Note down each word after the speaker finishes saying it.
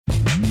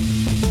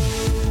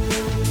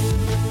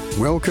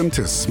Welcome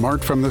to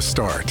Smart from the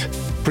Start,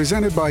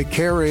 presented by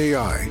Care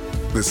AI,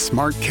 the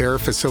smart care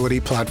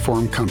facility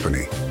platform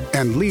company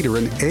and leader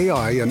in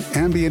AI and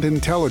ambient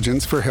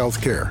intelligence for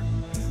healthcare.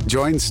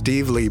 Join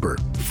Steve Lieber,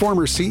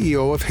 former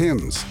CEO of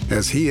HIMSS,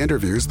 as he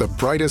interviews the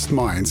brightest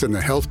minds in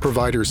the health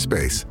provider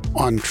space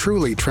on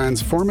truly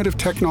transformative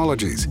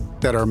technologies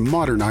that are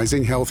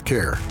modernizing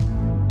healthcare.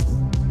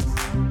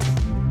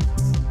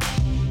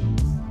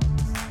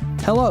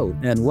 Hello,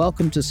 and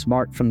welcome to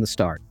Smart from the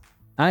Start.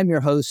 I'm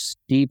your host,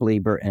 Steve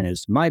Lieber, and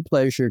it's my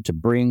pleasure to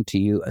bring to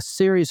you a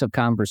series of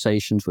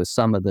conversations with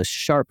some of the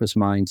sharpest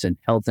minds in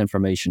health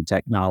information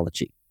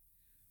technology.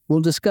 We'll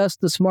discuss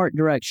the smart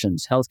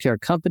directions healthcare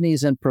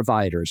companies and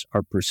providers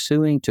are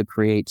pursuing to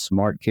create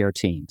smart care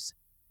teams.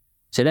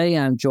 Today,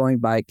 I'm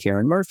joined by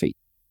Karen Murphy.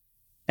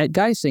 At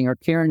Geisinger,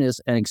 Karen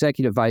is an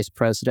executive vice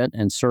president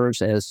and serves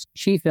as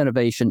Chief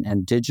Innovation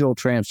and Digital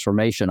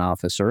Transformation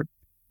Officer,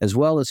 as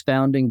well as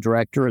founding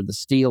director of the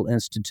Steele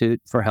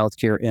Institute for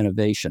Healthcare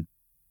Innovation.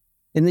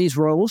 In these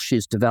roles,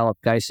 she's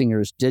developed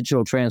Geisinger's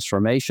Digital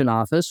Transformation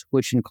Office,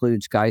 which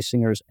includes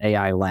Geisinger's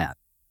AI Lab.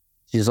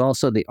 She's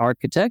also the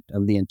architect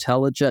of the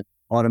Intelligent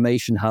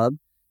Automation Hub,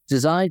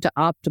 designed to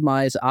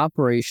optimize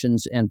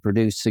operations and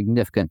produce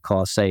significant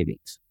cost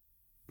savings.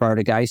 Prior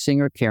to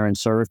Geisinger, Karen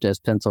served as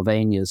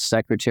Pennsylvania's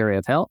Secretary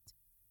of Health,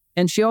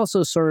 and she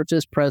also served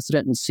as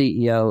President and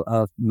CEO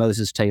of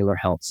Moses Taylor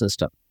Health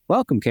System.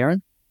 Welcome,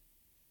 Karen.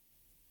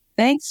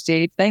 Thanks,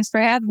 Steve. Thanks for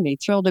having me.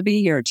 Thrilled to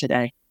be here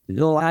today.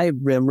 Well, I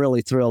am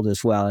really thrilled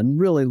as well, and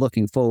really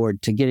looking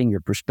forward to getting your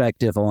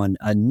perspective on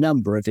a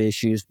number of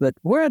issues. But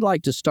where I'd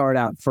like to start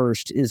out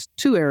first is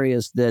two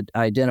areas that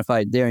I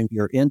identified there in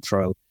your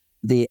intro,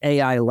 the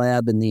AI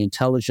Lab and the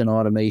Intelligent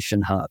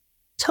Automation Hub.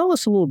 Tell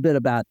us a little bit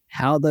about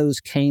how those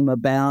came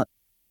about,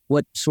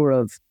 what sort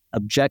of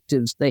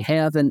objectives they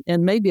have, and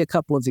maybe a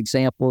couple of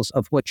examples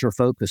of what you're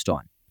focused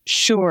on.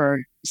 Sure,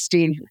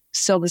 Steve.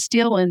 So the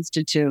Steele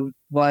Institute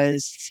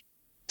was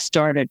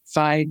started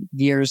 5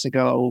 years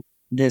ago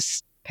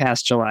this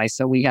past July.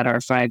 So we had our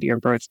 5-year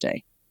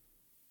birthday.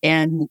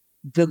 And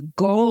the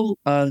goal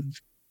of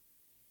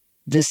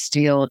the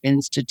Steele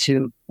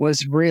Institute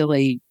was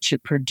really to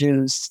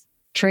produce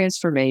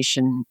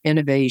transformation,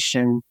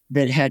 innovation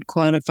that had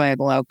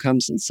quantifiable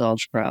outcomes and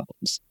solved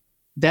problems.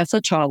 That's a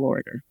tall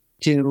order.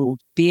 To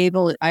be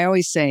able, I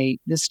always say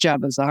this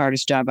job was the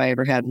hardest job I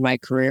ever had in my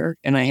career,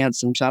 and I had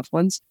some tough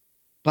ones.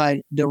 But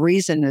the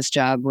reason this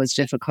job was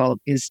difficult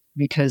is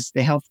because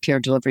the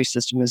healthcare delivery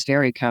system is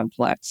very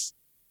complex.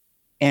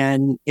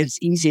 And it's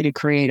easy to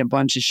create a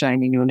bunch of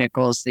shiny new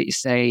nickels that you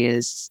say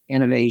is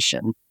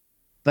innovation.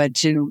 But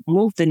to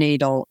move the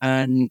needle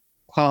on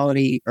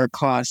quality or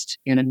cost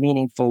in a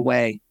meaningful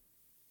way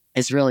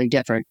is really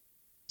different.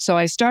 So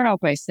I start out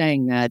by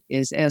saying that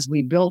is as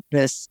we built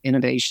this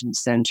innovation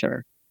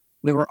center,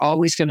 we were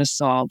always going to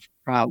solve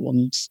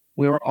problems.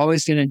 We were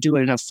always going to do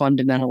it in a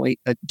fundamentally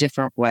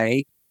different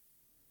way.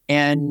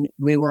 And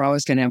we were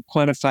always going to have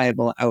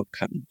quantifiable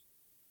outcomes.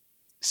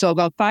 So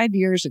about 5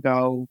 years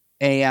ago,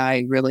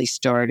 AI really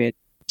started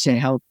to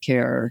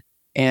healthcare,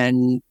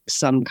 and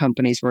some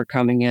companies were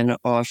coming in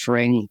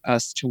offering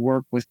us to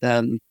work with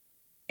them.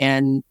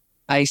 And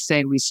I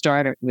say we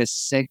started with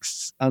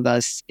 6 of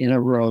us in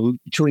a room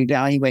to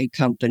evaluate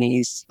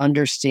companies,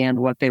 understand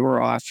what they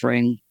were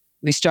offering.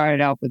 We started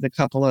out with a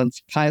couple of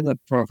pilot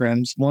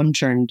programs. One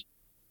turned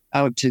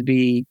out to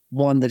be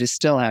one that is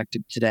still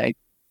active today.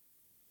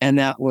 And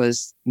that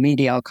was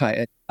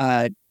Medialkite,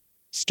 a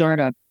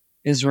startup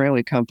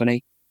Israeli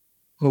company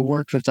who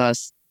worked with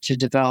us to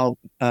develop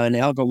an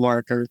algo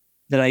marker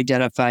that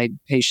identified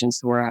patients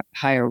who were at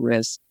higher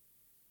risk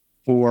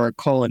for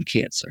colon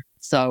cancer.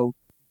 So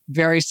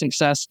very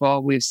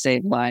successful. We've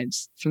saved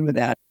lives through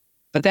that.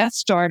 But that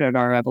started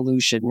our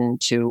evolution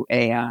into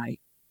AI.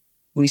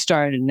 We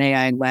started an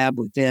AI lab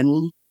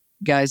within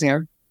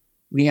Geisinger.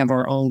 We have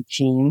our own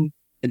team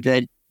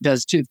that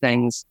does 2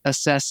 things,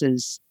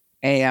 assesses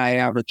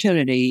AI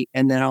opportunity,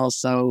 and then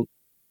also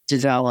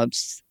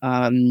develops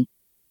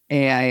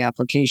AI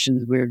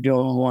applications. We're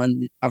doing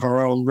one of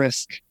our own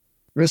risk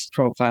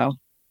profile.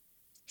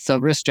 So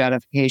risk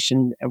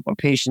stratification of what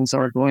patients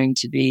are going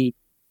to be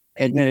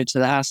admitted to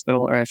the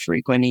hospital or have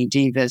frequent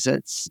ED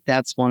visits.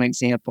 That's one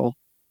example.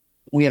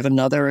 We have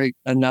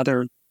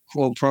another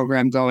cool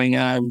program going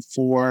on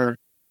for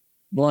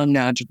lung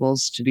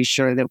nodules to be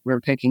sure that we're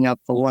picking up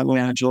the lung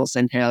nodules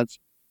and have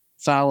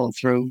follow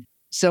through.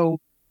 So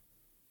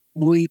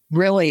we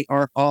really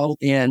are all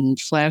in.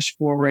 Flash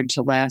forward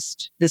to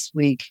this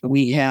week,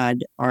 we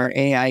had our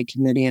AI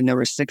committee, and there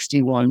were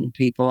 61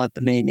 people at the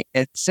meeting,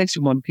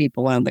 61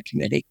 people on the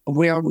committee,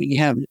 where we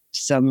have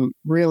some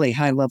really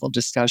high-level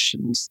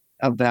discussions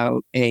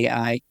about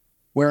AI,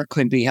 where it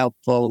could be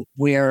helpful,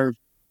 where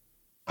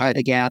are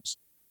the gaps.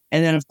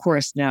 And then, of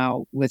course,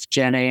 now with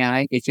Gen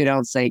AI, if you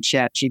don't say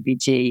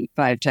ChatGPT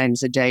 5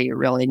 times a day, you're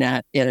really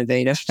not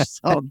innovative.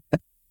 So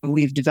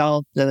we've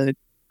developed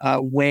a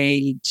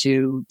way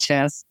to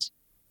test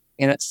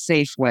in a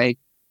safe way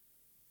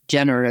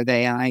generative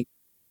AI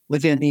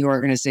within the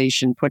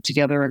organization, put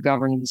together a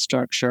governance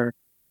structure,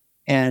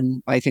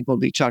 And I think we'll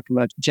be talking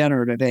about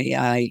generative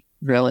AI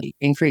really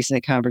increasing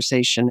the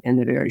conversation in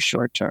the very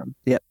short term.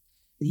 Yep.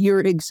 Your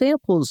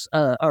examples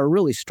are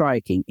really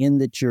striking in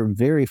that you're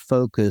very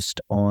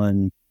focused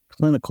on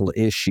clinical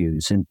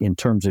issues in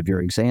terms of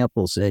your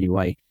examples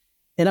anyway.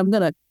 And I'm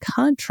going to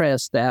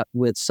contrast that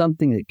with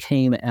something that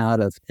came out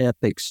of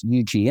Epic's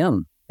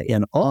UGM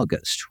in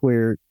August,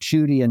 where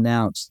Judy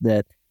announced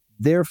that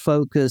their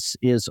focus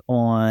is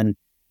on,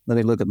 let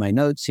me look at my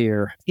notes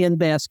here, in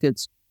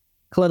baskets,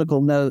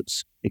 clinical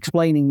notes,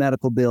 explaining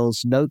medical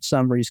bills, note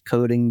summaries,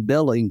 coding,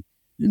 billing,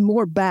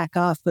 more back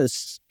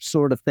office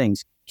sort of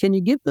things. Can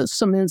you give us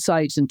some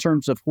insights in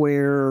terms of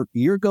where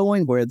you're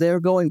going, where they're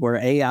going, where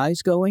AI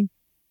is going?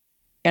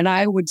 And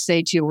I would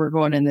say to you, we're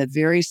going in the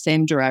very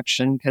same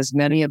direction because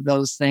many of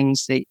those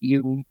things that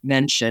you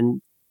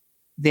mentioned,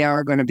 they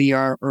are going to be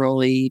our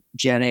early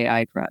Gen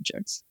AI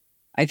projects.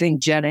 I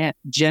think Gen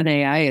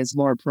AI is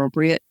more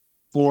appropriate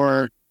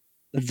for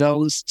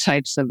those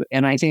types of,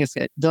 and I think it's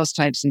those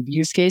types of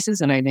use cases,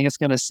 and I think it's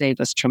going to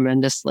save us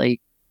tremendously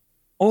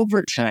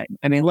over time.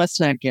 I mean, let's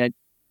not get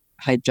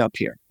hyped up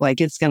here. Like,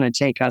 it's going to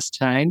take us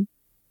time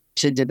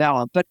to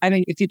develop. But I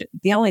mean,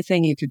 the only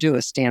thing you could do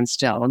is stand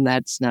still, and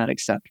that's not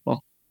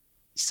acceptable.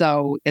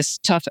 So it's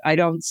tough. I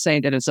don't say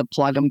that it's a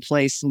plug and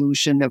play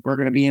solution that we're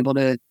going to be able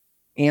to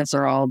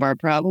answer all of our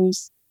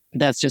problems.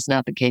 That's just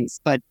not the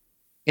case. But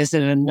is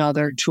it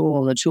another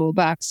tool in the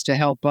toolbox to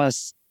help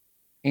us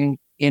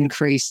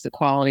increase the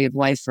quality of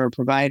life for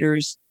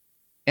providers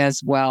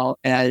as well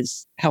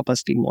as help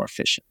us be more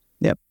efficient?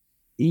 Yep.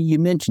 You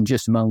mentioned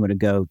just a moment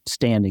ago,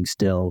 standing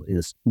still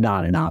is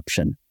not an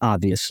option,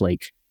 obviously.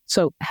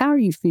 So how are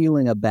you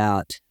feeling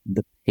about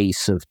the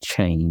pace of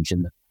change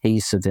and the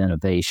pace of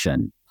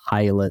innovation,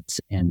 pilots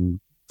and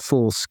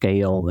full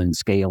scale and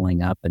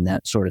scaling up and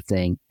that sort of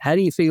thing? How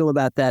do you feel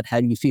about that?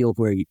 How do you feel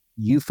where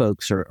you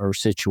folks are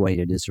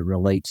situated as it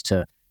relates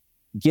to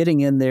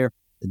getting in there,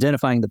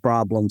 identifying the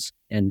problems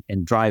and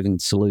driving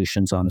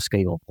solutions on a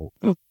scale?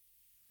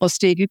 Well,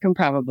 Steve, you can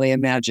probably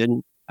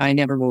imagine I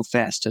never move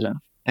fast enough.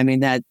 I mean,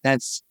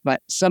 that's,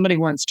 but somebody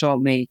once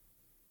told me,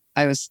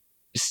 I was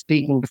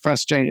speaking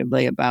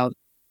frustratedly about,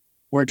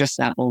 we're just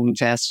not moving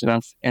fast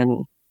enough.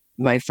 And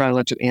my friend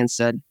looked at me and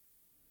said,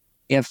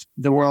 if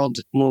the world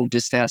moved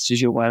as fast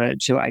as you wanted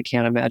it to, I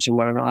can't imagine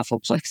what an awful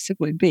place it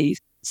would be.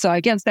 So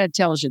I guess that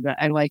tells you that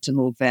I like to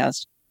move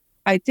fast.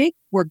 I think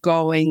we're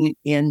going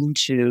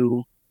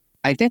into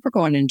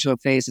a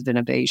phase of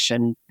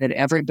innovation that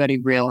everybody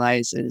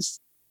realizes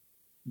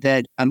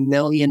that 1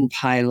 million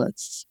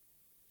pilots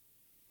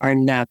are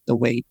not the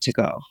way to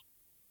go.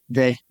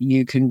 That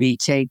you can be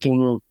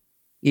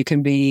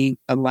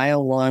a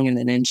mile long and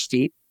an inch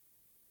deep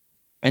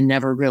and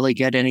never really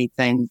get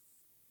anything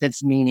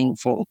that's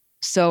meaningful.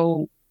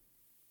 So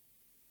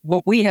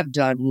what we have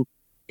done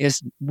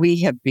is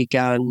we have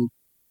begun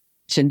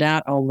to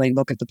not only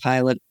look at the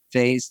pilot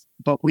phase,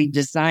 but we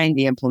design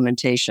the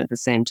implementation at the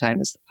same time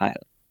as the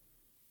pilot.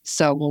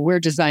 So when we're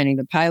designing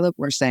the pilot,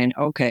 we're saying,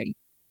 okay,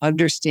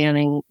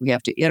 understanding we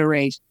have to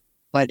iterate,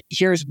 but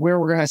here's where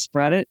we're going to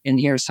spread it, and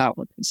here's how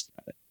we're going to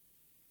spread it.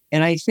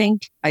 And I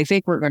think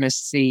we're going to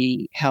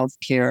see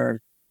healthcare,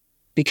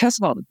 because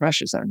of all the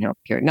pressures on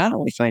healthcare, not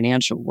only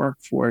financial,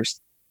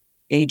 workforce,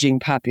 aging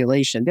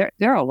population,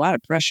 there are a lot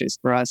of pressures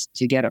for us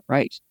to get it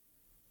right.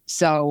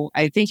 So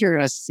I think you're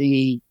going to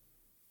see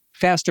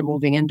faster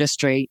moving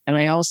industry. And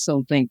I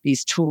also think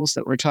these tools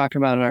that we're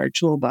talking about in our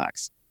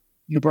toolbox,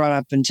 you brought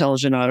up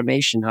Intelligent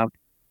Automation Hub.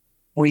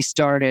 We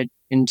started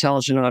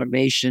Intelligent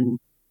Automation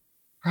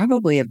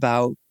probably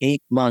about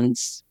 8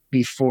 months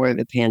before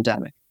the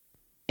pandemic.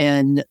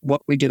 And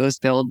what we do is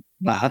build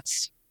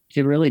bots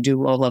to really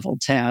do low-level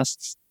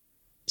tasks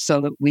so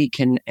that we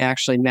can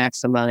actually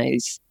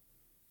maximize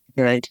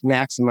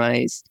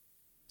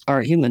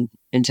our human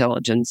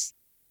intelligence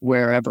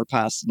wherever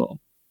possible.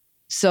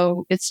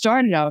 So it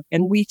started out,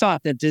 and we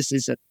thought that this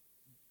is a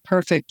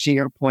perfect, to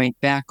your point,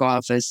 back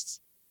office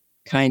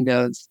kind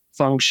of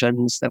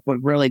functions that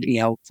would really be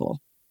helpful.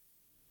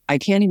 I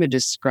can't even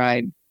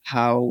describe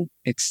how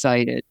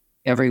excited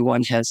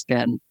everyone has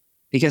been.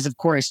 Because, of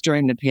course,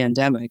 during the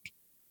pandemic,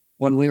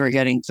 when we were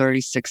getting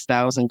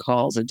 36,000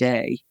 calls a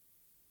day,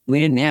 we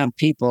didn't have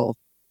people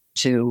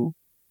to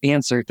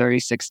answer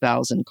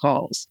 36,000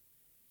 calls.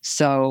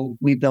 So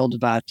we built a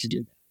bot to do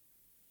that.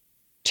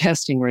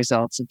 Testing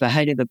results at the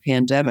height of the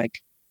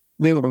pandemic,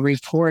 we were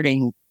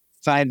reporting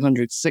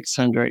 500,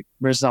 600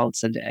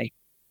 results a day.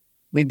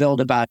 We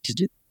built a bot to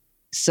do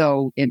that.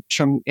 So it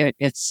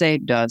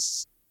saved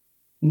us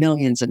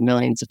millions and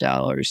millions of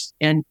dollars.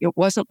 And it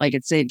wasn't like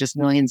it saved us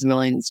millions and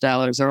millions of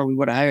dollars or we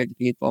would have hired the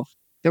people.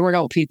 There were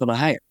no people to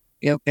hire.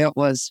 It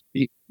was,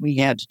 we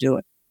had to do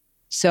it.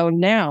 So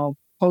now,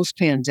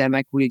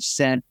 post-pandemic, we've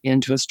set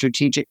into a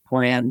strategic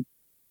plan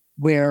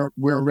where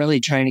we're really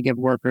trying to give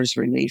workers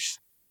relief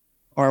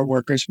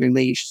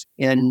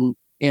in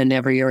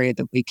every area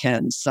that we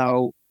can.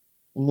 So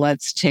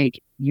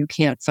you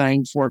can't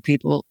find 4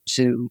 people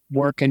to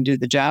work and do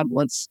the job.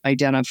 Let's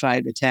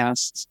identify the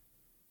tasks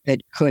that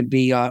could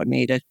be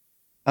automated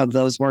of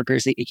those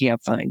workers that you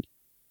can't find.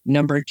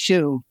 Number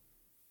two,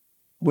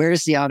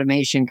 where's the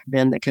automation come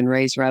in that can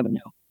raise revenue?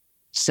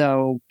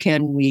 So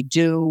can we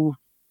do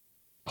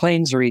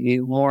claims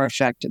review more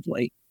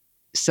effectively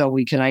so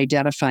we can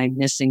identify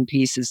missing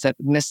pieces, that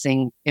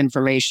missing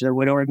information that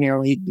would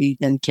ordinarily be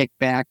then kicked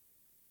back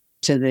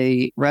to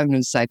the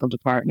revenue cycle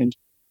department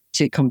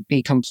to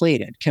be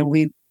completed? Can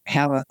we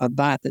have a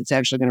bot that's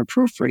actually going to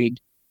proofread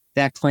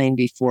that claim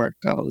before it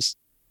goes?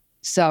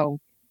 So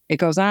it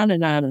goes on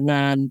and on and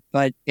on,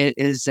 but it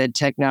is a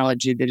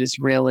technology that is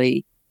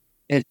really,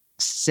 it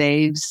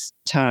saves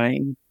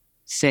time,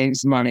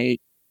 saves money,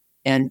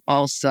 and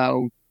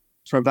also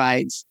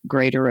provides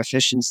greater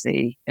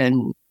efficiency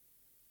and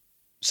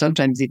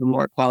sometimes even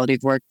more quality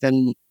of work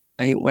than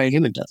what a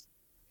human does.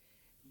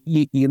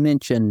 You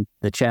mentioned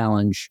the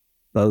challenge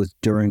both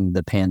during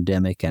the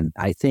pandemic, and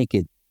I think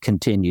it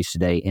continues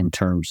today in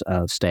terms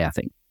of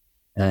staffing,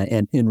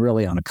 and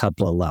really on a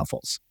couple of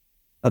levels.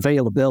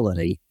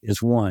 Availability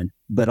is one,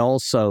 but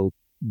also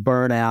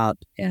burnout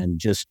and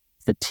just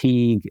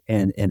fatigue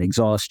and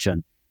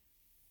exhaustion.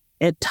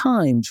 At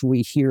times,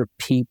 we hear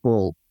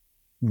people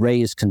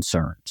raise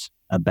concerns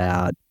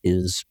about,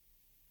 is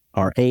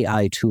our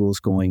AI tools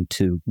going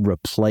to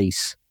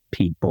replace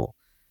people?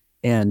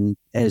 And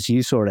as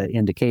you sort of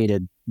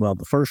indicated, well,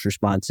 the first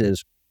response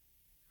is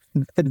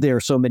there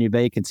are so many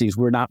vacancies.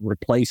 We're not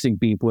replacing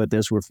people with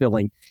this. We're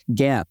filling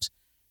gaps.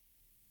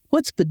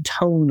 What's the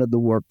tone of the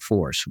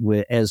workforce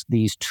as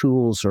these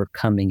tools are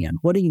coming in?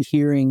 What are you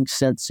hearing,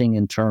 sensing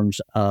in terms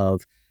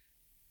of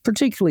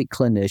particularly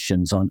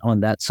clinicians on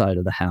that side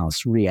of the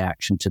house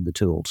reaction to the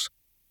tools?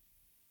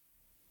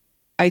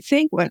 I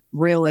think what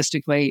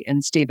realistically,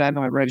 and Steve, I'm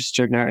a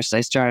registered nurse.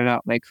 I started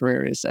out my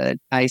career as an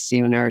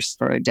ICU nurse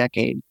for a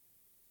decade.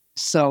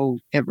 So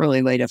it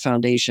really laid a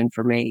foundation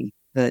for me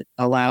that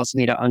allows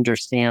me to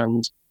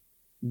understand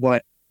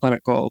what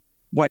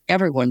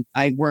everyone,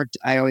 I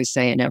always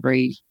say, in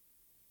every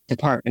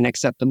department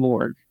except the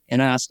morgue in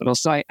a hospital.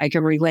 So I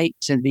can relate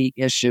to the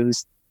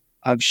issues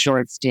of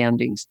short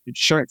staffing,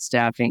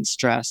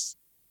 stress,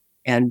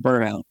 and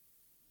burnout.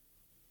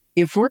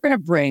 If we're going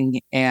to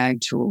bring AI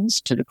tools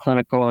to the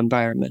clinical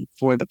environment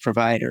for the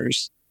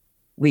providers,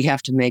 we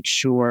have to make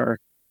sure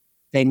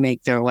they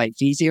make their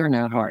life easier,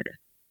 not harder.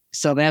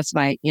 So that's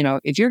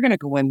if you're going to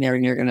go in there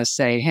and you're going to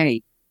say,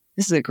 hey,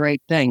 this is a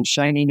great thing,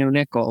 shiny new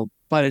nickel,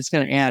 but it's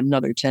going to add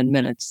another 10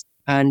 minutes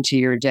onto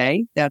your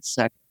day, that's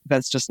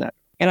just not.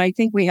 And I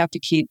think we have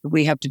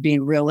to be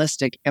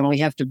realistic, and we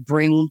have to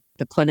bring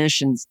the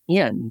clinicians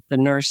in, the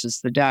nurses,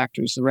 the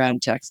doctors, the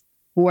rad techs,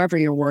 whoever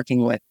you're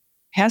working with,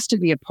 has to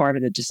be a part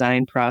of the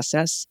design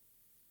process.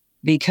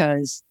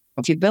 Because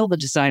if you build the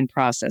design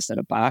process in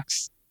a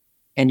box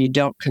and you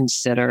don't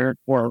consider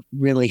or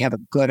really have a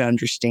good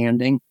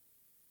understanding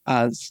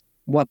of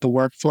what the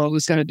workflow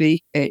is going to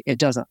be, it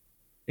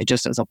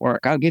just doesn't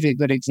work. I'll give you a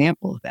good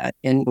example of that.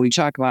 And we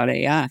talk about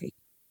AI.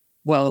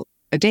 Well,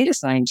 a data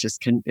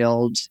scientist can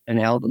build an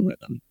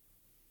algorithm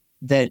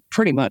that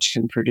pretty much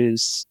can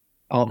produce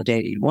all the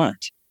data you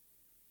want,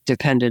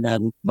 depending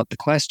on what the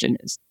question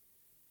is.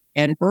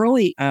 And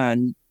early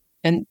on,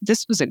 and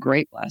this was a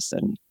great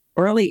lesson,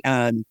 early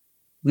on,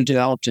 we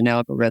developed an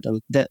algorithm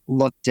that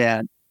looked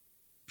at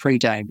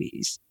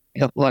prediabetes.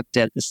 It looked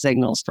at the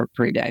signals for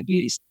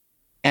prediabetes.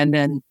 And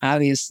then,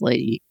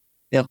 obviously,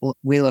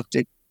 we looked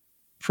at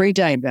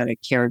pre-diabetic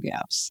care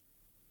gaps.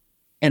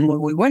 And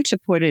when we went to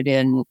put it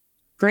in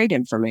great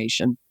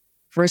information,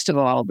 first of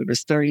all, there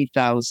was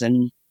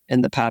 30,000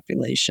 in the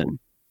population.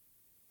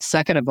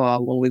 Second of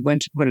all, when we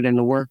went to put it in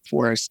the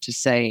workforce to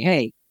say,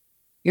 hey,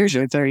 here's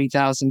your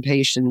 30,000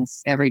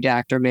 patients, every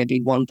doctor,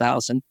 maybe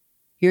 1,000.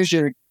 Here's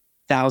your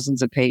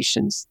thousands of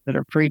patients that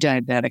are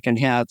pre-diabetic and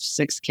have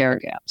 6 care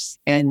gaps.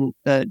 And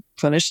the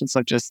clinicians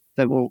looked just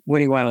said, well, what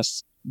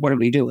do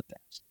we do with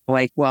that?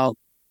 Like, well,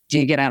 do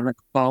you get on the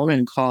phone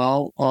and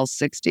call all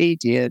 60?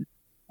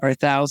 Or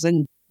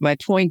 1,000? My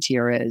point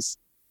here is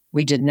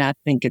we did not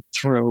think it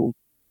through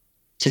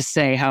to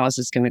say, how is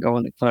this going to go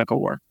in the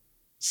clinical work?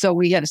 So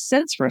we had a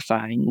sense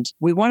refined.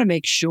 We want to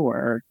make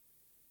sure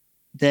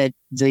that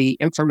the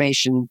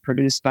information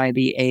produced by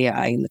the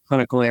AI in the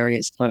clinical area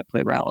is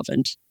clinically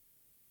relevant.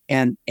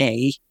 And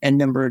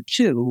number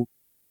two,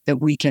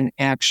 that we can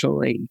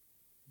actually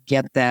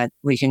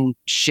we can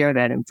share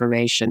that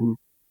information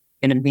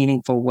in a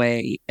meaningful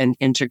way and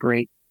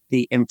integrate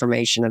the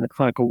information in the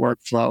clinical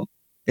workflow,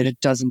 that it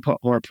doesn't put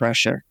more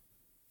pressure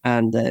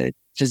on the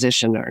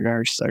physician or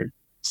nurse or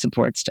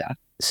support staff.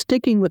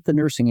 Sticking with the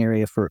nursing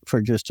area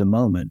for just a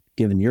moment,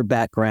 given your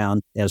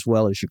background as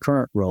well as your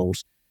current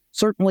roles,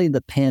 certainly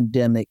the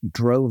pandemic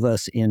drove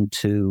us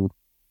into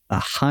a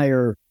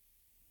higher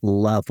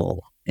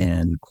level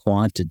and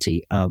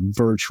quantity of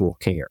virtual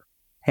care.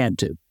 Had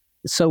to.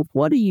 So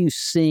what are you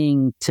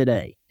seeing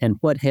today, and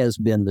what has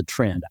been the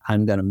trend?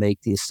 I'm going to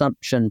make the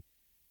assumption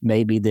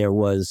maybe there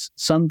was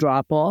some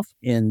drop-off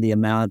in the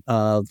amount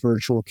of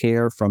virtual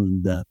care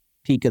from the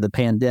peak of the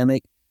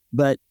pandemic,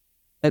 but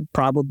it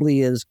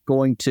probably is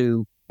going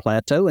to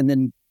plateau and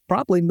then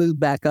probably move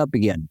back up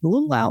again. A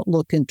little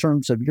outlook in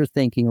terms of your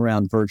thinking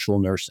around virtual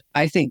nursing.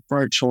 I think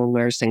virtual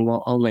nursing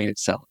will only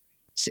accelerate,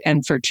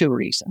 and for two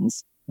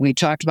reasons. We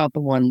talked about the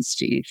one,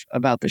 Steve,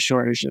 about the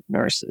shortage of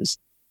nurses,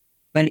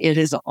 but it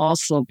is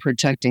also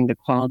protecting the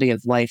quality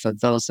of life of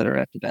those that are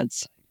at the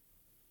bedside.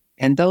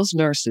 And those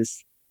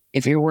nurses,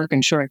 if you're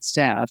working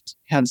short-staffed,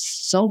 have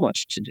so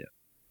much to do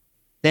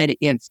that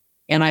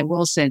and I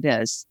will say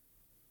this,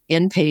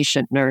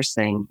 inpatient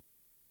nursing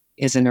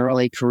is an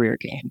early career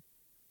game.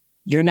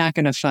 You're not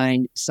going to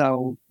find,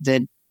 so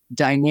the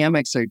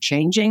dynamics are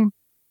changing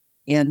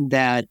in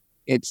that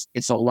it's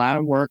a lot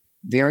of work,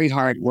 very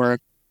hard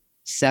work,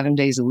 7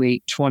 days a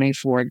week,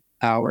 24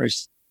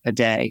 hours a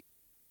day.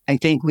 I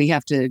think we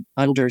have to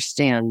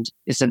understand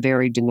it's a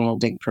very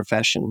demanding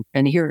profession.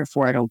 And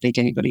heretofore, I don't think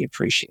anybody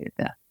appreciated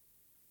that.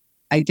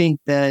 I think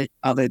that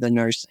other than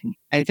nursing,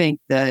 I think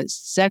the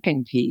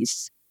second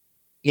piece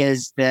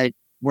is that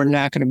we're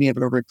not going to be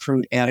able to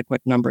recruit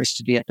adequate numbers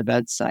to be at the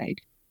bedside.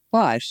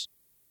 But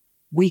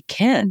we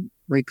can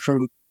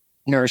recruit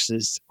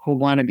nurses who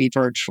want to be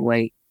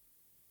virtually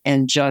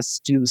and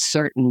just do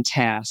certain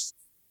tasks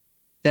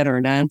that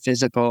are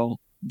non-physical,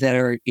 that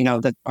are,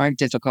 that aren't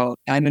difficult.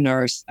 I'm a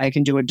nurse. I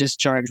can do a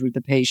discharge with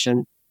the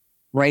patient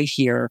right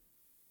here.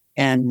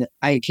 And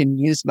I can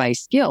use my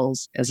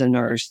skills as a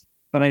nurse,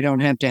 but I don't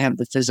have to have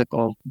the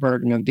physical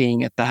burden of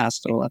being at the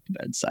hospital at the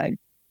bedside.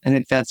 I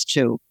think that's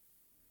two.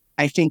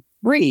 I think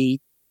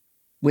three,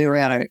 we were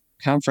at a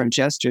conference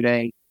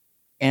yesterday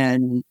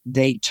and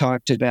they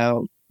talked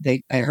about,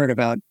 I heard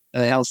about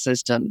a health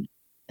system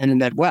in the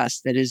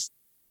Midwest that is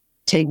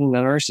taking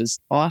the nurses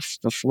off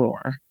the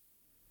floor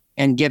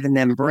and giving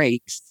them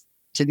breaks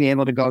to be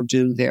able to go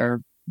do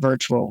their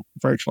virtual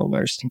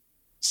nursing.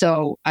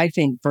 So I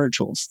think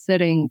virtual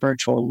sitting,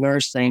 virtual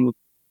nursing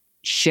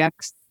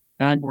checks,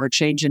 and we're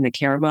changing the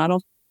care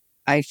model.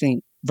 I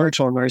think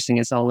virtual nursing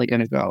is only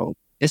going to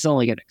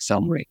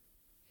accelerate.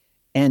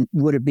 And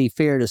would it be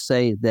fair to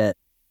say that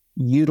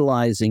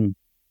utilizing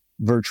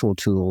virtual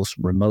tools,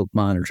 remote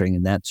monitoring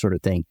and that sort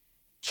of thing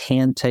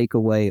can take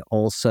away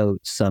also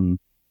some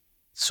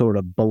sort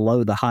of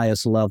below the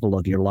highest level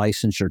of your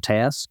licensure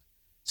tasks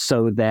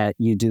so that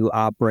you do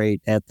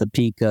operate at the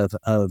peak of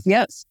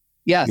yes.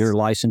 your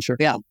licensure?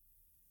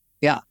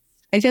 Yeah.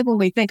 I think when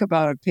we think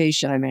about a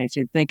patient, if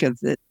you think of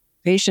the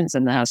patients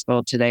in the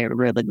hospital today are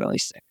really, really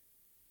sick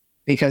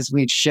because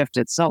we've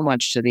shifted so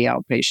much to the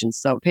outpatients.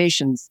 So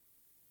patients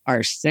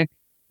are sick.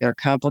 They're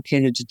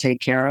complicated to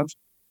take care of.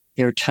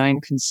 They're time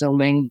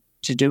consuming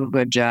to do a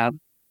good job.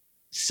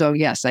 So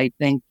yes, I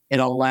think it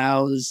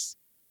allows,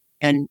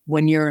 and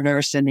when you're a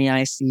nurse in the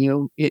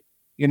ICU,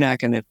 you're not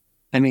going to,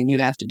 you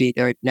have to be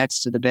there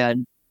next to the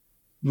bed,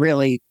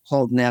 really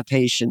holding that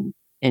patient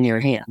in your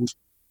hand,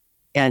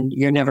 and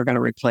you're never going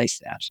to replace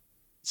that.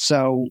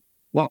 So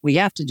what we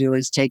have to do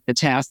is take the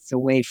tasks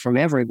away from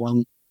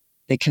everyone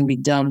that can be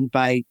done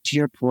by, to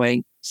your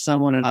point,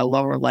 someone at a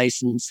lower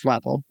license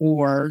level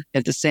or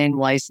at the same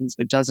license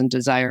but doesn't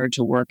desire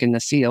to work in the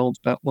field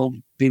but will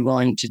be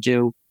willing to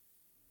do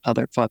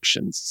other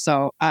functions.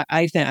 So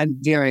I think I'm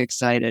very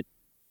excited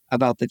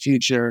about the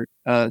future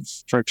of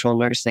virtual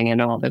nursing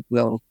and all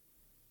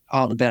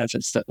the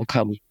benefits that will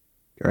come.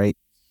 Great.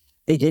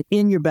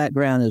 In your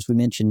background, as we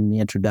mentioned in the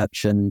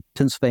introduction,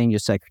 Pennsylvania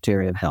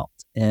Secretary of Health.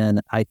 And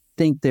I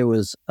think there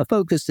was a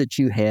focus that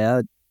you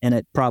had, and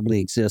it probably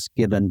exists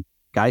given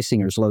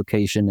Geisinger's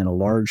location in a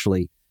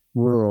largely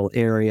rural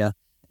area,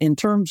 in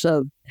terms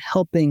of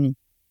helping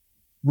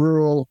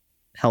rural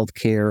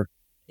healthcare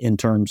in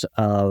terms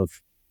of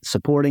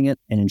supporting it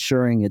and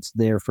ensuring it's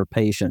there for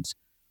patients.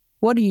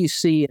 What do you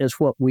see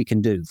as what we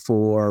can do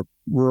for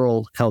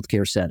rural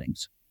healthcare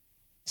settings?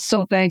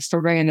 So thanks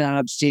for bringing that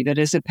up, Steve. It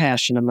is a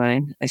passion of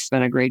mine. I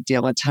spent a great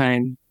deal of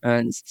time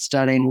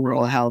studying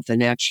rural health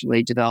and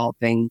actually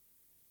developing,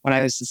 when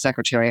I was the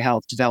Secretary of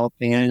Health,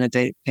 developing an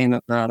innovative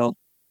payment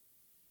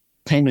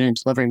and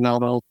delivery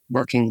model,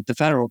 working with the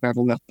federal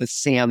government with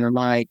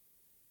CMMI,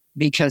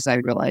 because I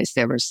realized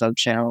they were so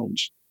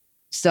challenged.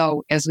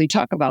 So as we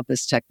talk about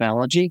this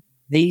technology,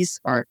 these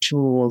are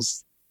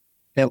tools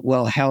that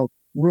will help.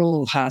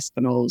 Rural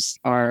hospitals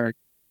are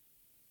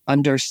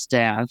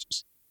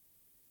understaffed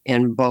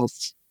in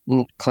both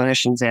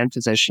clinicians and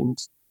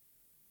physicians.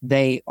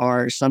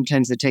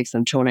 Sometimes it takes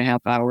them 2.5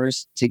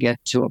 hours to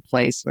get to a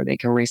place where they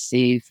can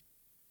receive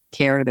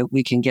care that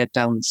we can get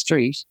down the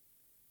street.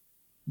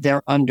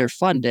 They're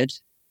underfunded,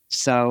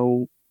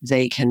 so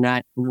they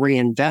cannot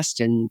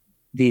reinvest in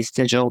these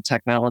digital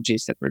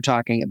technologies that we're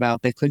talking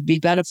about that could be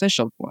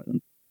beneficial for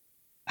them.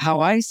 How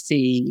I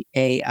see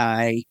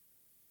AI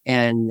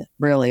and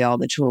really all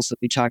the tools that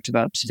we talked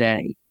about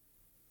today,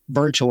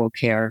 virtual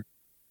care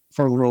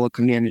for rural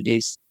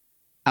communities,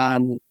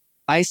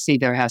 I see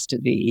there has to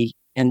be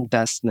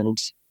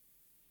investment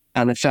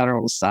on the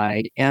federal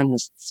side and the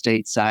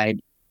state side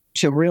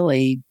to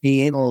really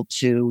be able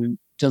to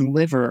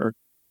deliver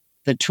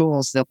the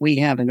tools that we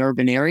have in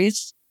urban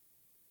areas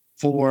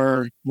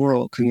for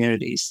rural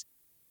communities.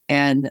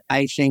 And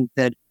I think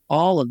that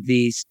all of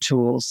these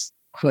tools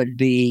could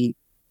be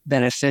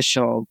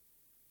beneficial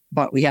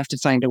but we have to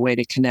find a way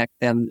to connect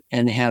them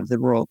and have the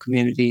rural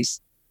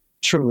communities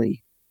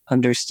truly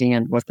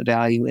understand what the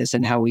value is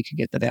and how we can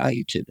get the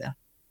value to them.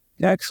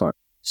 Excellent.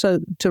 So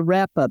to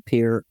wrap up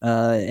here,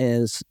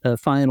 as a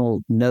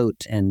final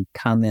note and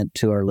comment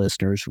to our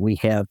listeners, we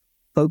have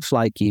folks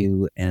like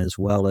you as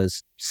well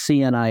as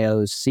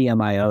CNIOs,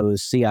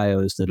 CMIOs,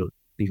 CIOs that will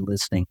be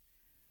listening.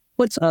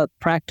 What's a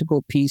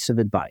practical piece of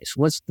advice?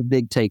 What's the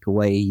big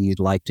takeaway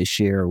you'd like to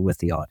share with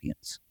the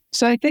audience?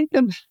 So I think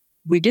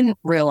we didn't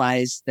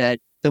realize that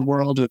the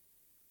world,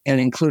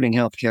 and including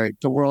healthcare,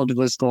 the world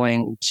was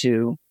going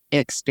to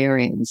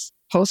experience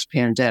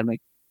post-pandemic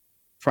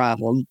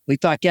problem. We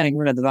thought getting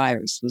rid of the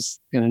virus was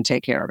going to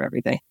take care of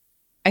everything.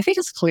 I think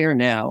it's clear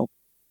now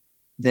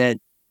that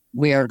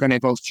we are going to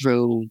go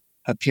through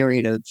a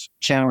period of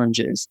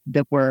challenges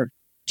that were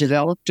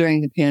developed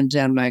during the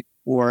pandemic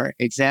or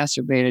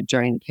exacerbated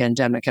during the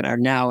pandemic and are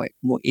now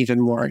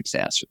even more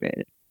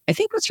exacerbated. I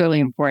think what's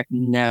really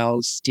important now,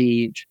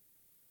 Steve,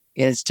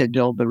 is to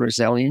build the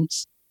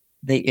resilience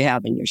that you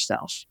have in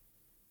yourself.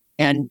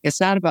 And it's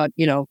not about,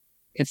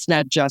 it's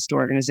not just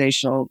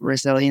organizational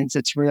resilience.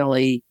 It's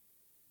really,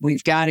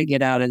 we've got to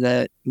get out of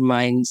the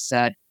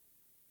mindset.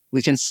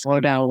 We can slow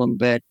down a little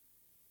bit.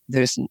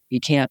 You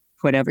can't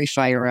put every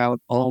fire out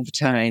all the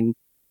time,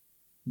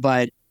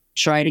 but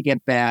try to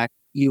get back.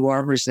 You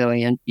are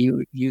resilient.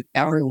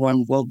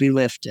 Everyone will be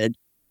lifted.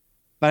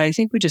 But I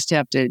think we just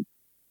have to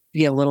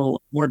be a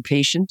little more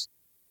patient.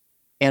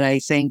 And I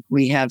think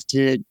we have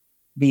to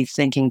be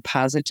thinking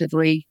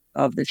positively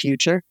of the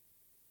future.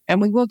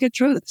 And we will get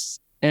through this.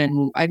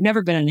 And I've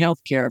never been in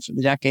healthcare for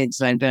the decades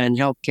that I've been in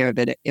healthcare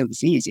that it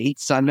was easy.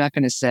 So I'm not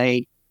going to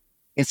say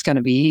it's going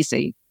to be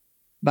easy.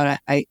 But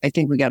I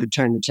think we got to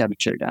turn the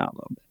temperature down a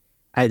little bit.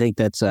 I think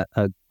that's a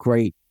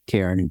great,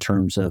 Karen, in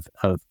terms of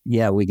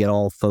we get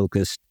all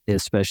focused,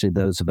 especially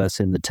those of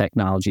us in the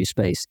technology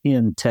space,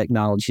 in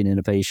technology and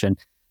innovation.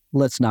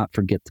 Let's not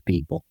forget the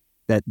people.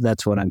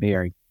 That's what I'm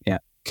hearing. Yeah.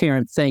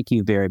 Karen, thank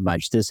you very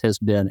much. This has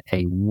been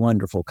a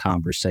wonderful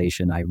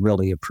conversation. I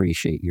really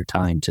appreciate your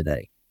time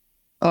today.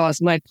 Oh,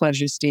 it's my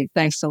pleasure, Steve.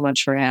 Thanks so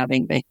much for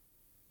having me.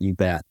 You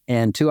bet.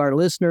 And to our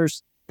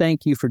listeners,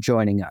 thank you for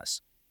joining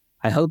us.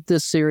 I hope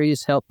this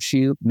series helps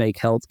you make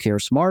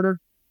healthcare smarter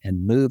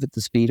and move at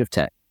the speed of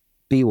tech.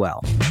 Be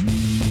well.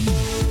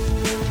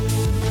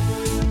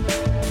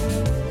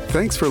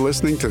 Thanks for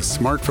listening to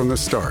Smart from the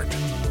Start.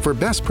 For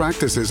best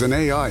practices in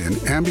AI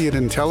and ambient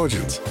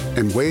intelligence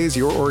and ways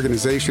your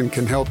organization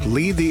can help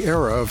lead the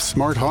era of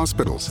smart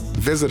hospitals,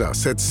 visit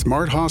us at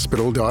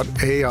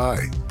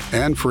smarthospital.ai.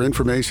 And for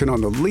information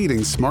on the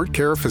leading smart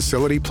care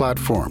facility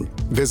platform,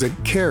 visit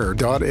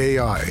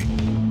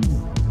care.ai.